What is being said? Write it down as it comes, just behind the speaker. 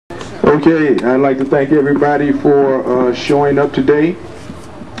Okay, I'd like to thank everybody for showing up today.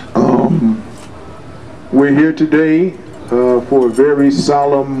 We're here today for a very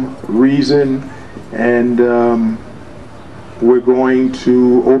solemn reason, and we're going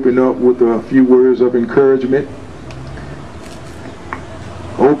to open up with a few words of encouragement.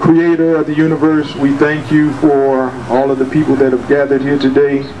 O Creator of the universe, we thank you for all of the people that have gathered here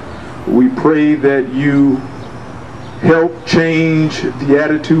today. We pray that you help change the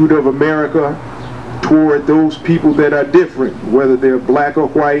attitude of America toward those people that are different, whether they're black or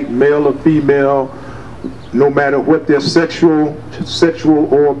white, male or female, no matter what their sexual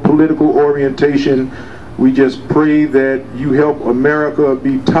or political orientation. We just pray that you help America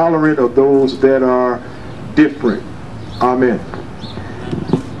be tolerant of those that are different. Amen.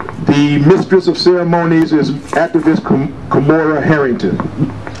 The Mistress of Ceremonies is activist Kamora Harrington.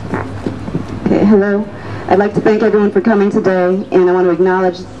 Okay, hello. I'd like to thank everyone for coming today, and I want to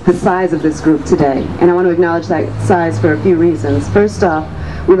acknowledge the size of this group today. And I want to acknowledge that size for a few reasons. First off,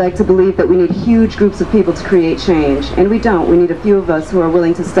 we like to believe that we need huge groups of people to create change, and we don't. We need a few of us who are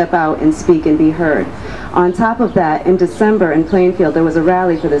willing to step out and speak and be heard. On top of that, in December in Plainfield, there was a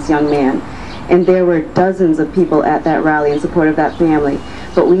rally for this young man, and there were dozens of people at that rally in support of that family.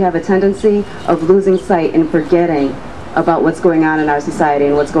 But we have a tendency of losing sight and forgetting about what's going on in our society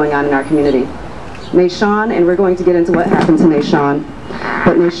and what's going on in our community. Nashawn, and we're going to get into what happened to Nashawn,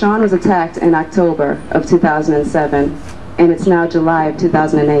 but Nashawn was attacked in October of 2007, and it's now July of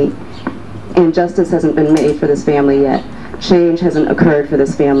 2008, and justice hasn't been made for this family yet. Change hasn't occurred for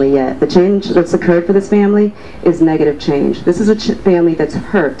this family yet. The change that's occurred for this family is negative change. This is a family that's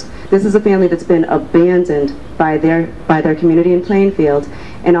hurt. This is a family that's been abandoned by their community in Plainfield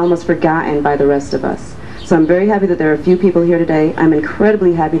and almost forgotten by the rest of us. So I'm very happy that there are a few people here today. I'm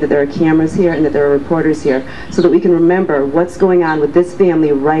incredibly happy that there are cameras here and that there are reporters here so that we can remember what's going on with this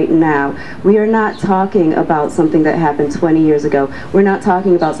family right now. We are not talking about something that happened 20 years ago. We're not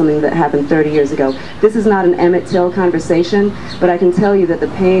talking about something that happened 30 years ago. This is not an Emmett Till conversation, but I can tell you that the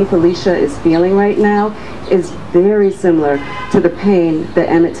pain Felicia is feeling right now is very similar to the pain that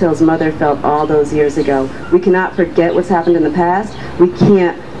Emmett Till's mother felt all those years ago. We cannot forget what's happened in the past. We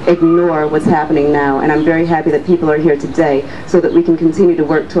can't ignore what's happening now, and I'm very happy that people are here today so that we can continue to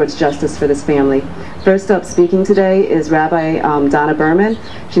work towards justice for this family. First up speaking today is Rabbi Donna Berman.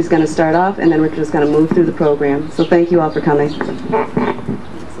 She's going to start off, and then we're just going to move through the program. So thank you all for coming.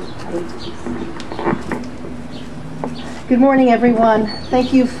 Good morning, everyone.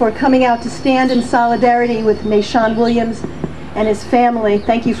 Thank you for coming out to stand in solidarity with Nashawn Williams and his family.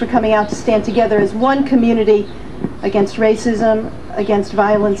 Thank you for coming out to stand together as one community against racism, against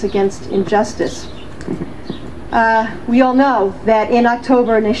violence, against injustice. We all know that in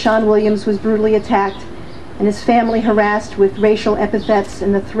October, Nashawn Williams was brutally attacked and his family harassed with racial epithets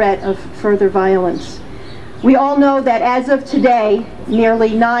and the threat of further violence. We all know that as of today,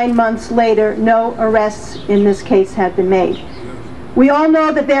 nearly 9 months later, no arrests in this case have been made. We all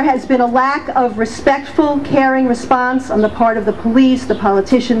know that there has been a lack of respectful, caring response on the part of the police, the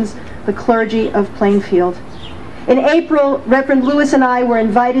politicians, the clergy of Plainfield. In April, Reverend Lewis and I were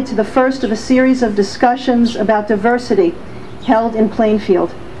invited to the first of a series of discussions about diversity held in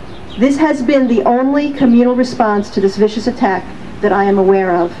Plainfield. This has been the only communal response to this vicious attack that I am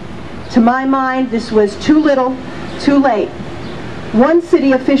aware of. To my mind, this was too little, too late. One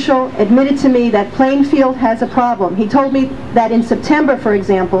city official admitted to me that Plainfield has a problem. He told me that in September, for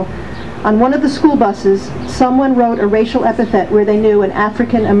example, on one of the school buses, someone wrote a racial epithet where they knew an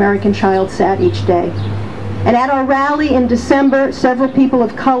African American child sat each day. And at our rally in December, several people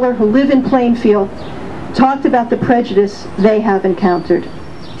of color who live in Plainfield talked about the prejudice they have encountered.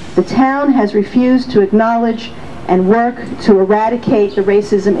 The town has refused to acknowledge and work to eradicate the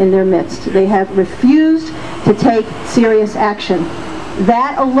racism in their midst. They have refused to take serious action.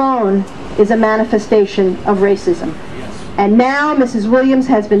 That alone is a manifestation of racism. And now Mrs. Williams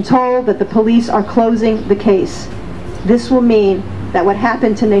has been told that the police are closing the case. This will mean that what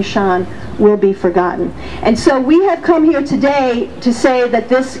happened to Nashawn will be forgotten. And so we have come here today to say that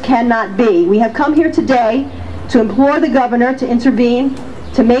this cannot be. We have come here today to implore the governor to intervene,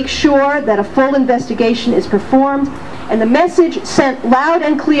 to make sure that a full investigation is performed, and the message sent loud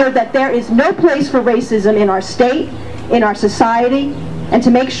and clear that there is no place for racism in our state, in our society, and to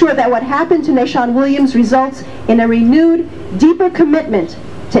make sure that what happened to Nashawn Williams results in a renewed, deeper commitment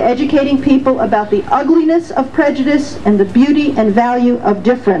to educating people about the ugliness of prejudice and the beauty and value of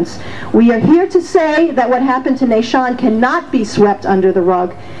difference. We are here to say that what happened to Nashawn cannot be swept under the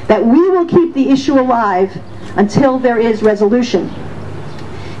rug, that we will keep the issue alive until there is resolution.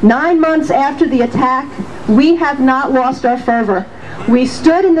 9 months after the attack, we have not lost our fervor. We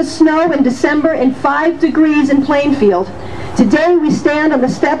stood in the snow in December in 5 degrees in Plainfield. Today we stand on the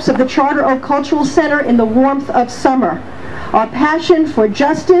steps of the Charter Oak Cultural Center in the warmth of summer. Our passion for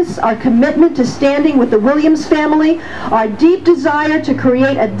justice, our commitment to standing with the Williams family, our deep desire to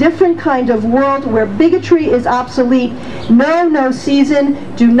create a different kind of world where bigotry is obsolete, know no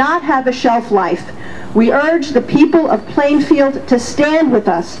season, do not have a shelf life. We urge the people of Plainfield to stand with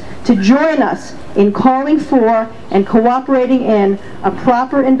us, to join us in calling for and cooperating in a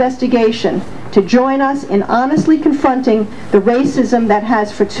proper investigation, to join us in honestly confronting the racism that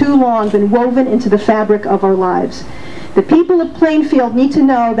has for too long been woven into the fabric of our lives. The people of Plainfield need to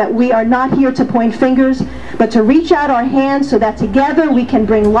know that we are not here to point fingers, but to reach out our hands so that together we can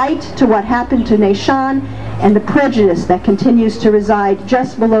bring light to what happened to Nashawn and the prejudice that continues to reside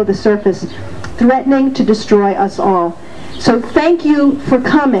just below the surface, threatening to destroy us all. So thank you for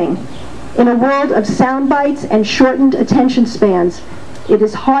coming. In a world of sound bites and shortened attention spans, it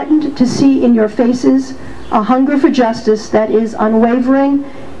is heartened to see in your faces a hunger for justice that is unwavering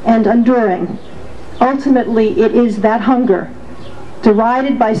and enduring. Ultimately, it is that hunger,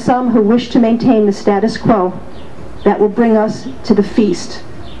 derided by some who wish to maintain the status quo, that will bring us to the feast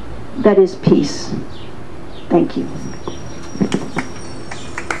that is peace. Thank you.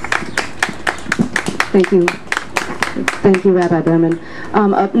 Thank you. Thank you, Rabbi Berman.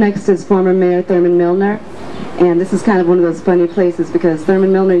 Up next is former Mayor Thurman Milner. And this is kind of one of those funny places because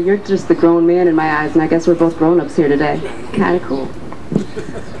Thurman Milner, you're just the grown man in my eyes, and I guess we're both grown-ups here today. Kind of cool.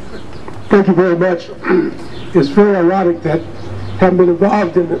 Thank you very much. It's very ironic that having been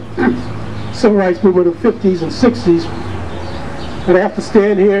involved in the civil rights movement of the 50s and 60s, that I have to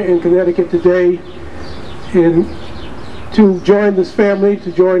stand here in Connecticut today and to join this family,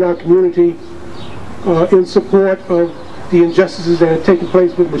 to join our community in support of the injustices that have taken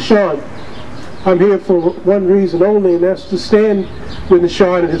place with Nashawn. I'm here for one reason only, and that's to stand with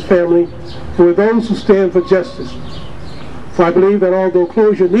Nashawn and his family, and with those who stand for justice. For I believe that although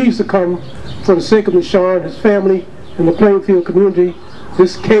closure needs to come for the sake of Nashawn, his family, and the Plainfield community,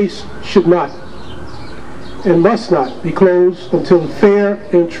 this case should not and must not be closed until fair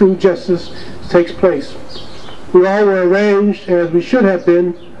and true justice takes place. We all were arranged, as we should have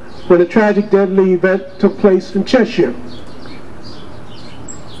been, when a tragic deadly event took place in Cheshire.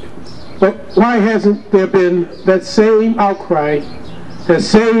 But why hasn't there been that same outcry, that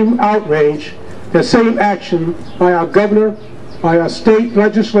same outrage, that same action by our governor, by our state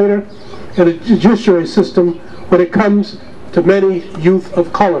legislator, and the judiciary system when it comes to many youth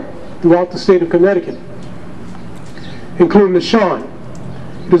of color throughout the state of Connecticut, including Nashawn?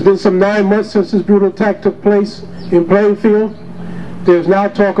 It has been some 9 months since this brutal attack took place in Plainfield. There is now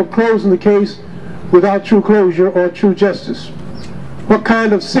talk of closing the case without true closure or true justice. What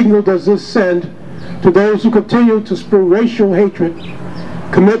kind of signal does this send to those who continue to spread racial hatred,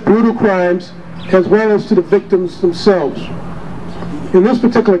 commit brutal crimes, as well as to the victims themselves? In this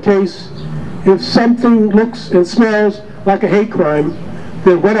particular case, if something looks and smells like a hate crime,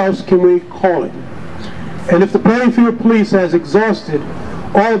 then what else can we call it? And if the Plainfield police has exhausted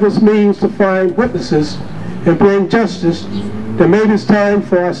all of its means to find witnesses and bring justice, then maybe it's time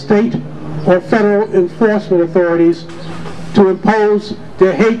for our state or federal enforcement authorities to impose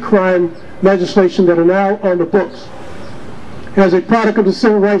their hate crime legislation that are now on the books. As a product of the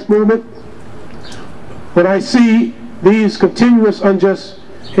civil rights movement, when I see these continuous unjust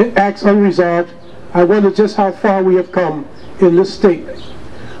acts unresolved, I wonder just how far we have come in this state.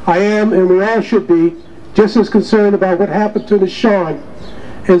 I am, and we all should be, just as concerned about what happened to Nashawn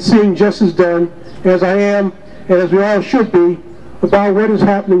and seeing justice done as I am, and as we all should be, about what is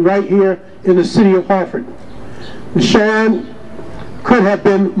happening right here in the city of Hartford. Nashawn could have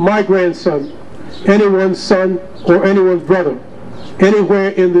been my grandson, anyone's son, or anyone's brother, anywhere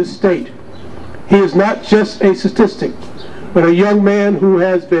in this state. He is not just a statistic, but a young man who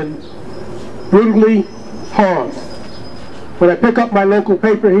has been brutally harmed. When I pick up my local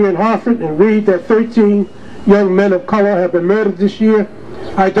paper here in Hartford and read that 13 young men of color have been murdered this year,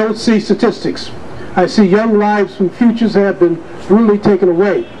 I don't see statistics. I see young lives whose futures have been brutally taken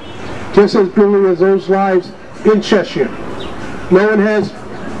away, just as brutally as those lives in Cheshire. No one has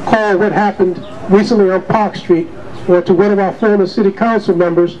called what happened recently on Park Street or to one of our former city council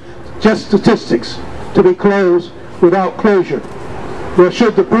members just statistics to be closed without closure. Nor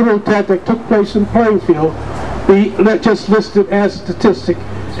should the brutal attack that took place in Plainfield be just listed as a statistic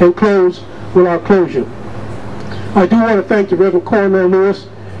and closed without closure. I do want to thank the Reverend Cornell Lewis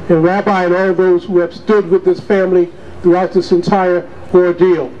and Rabbi and all those who have stood with this family throughout this entire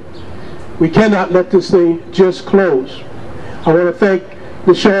ordeal. We cannot let this thing just close. I want to thank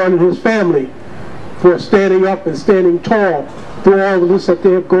Nashawn and his family for standing up and standing tall through all of this that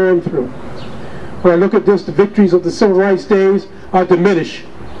they have gone through. When I look at this, the victories of the civil rights days are diminished.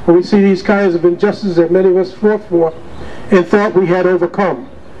 When we see these kinds of injustices that many of us fought for and thought we had overcome,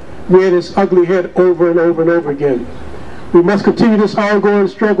 reared its ugly head over and over and over again. We must continue this ongoing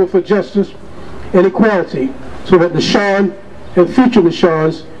struggle for justice and equality so that Nashawn and future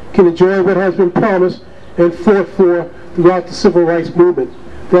Nashawns can enjoy what has been promised and fought for throughout the civil rights movement.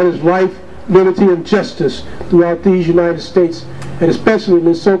 That is life, liberty, and justice throughout these United States, and especially in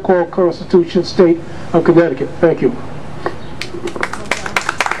the so-called Constitution state of Connecticut. Thank you.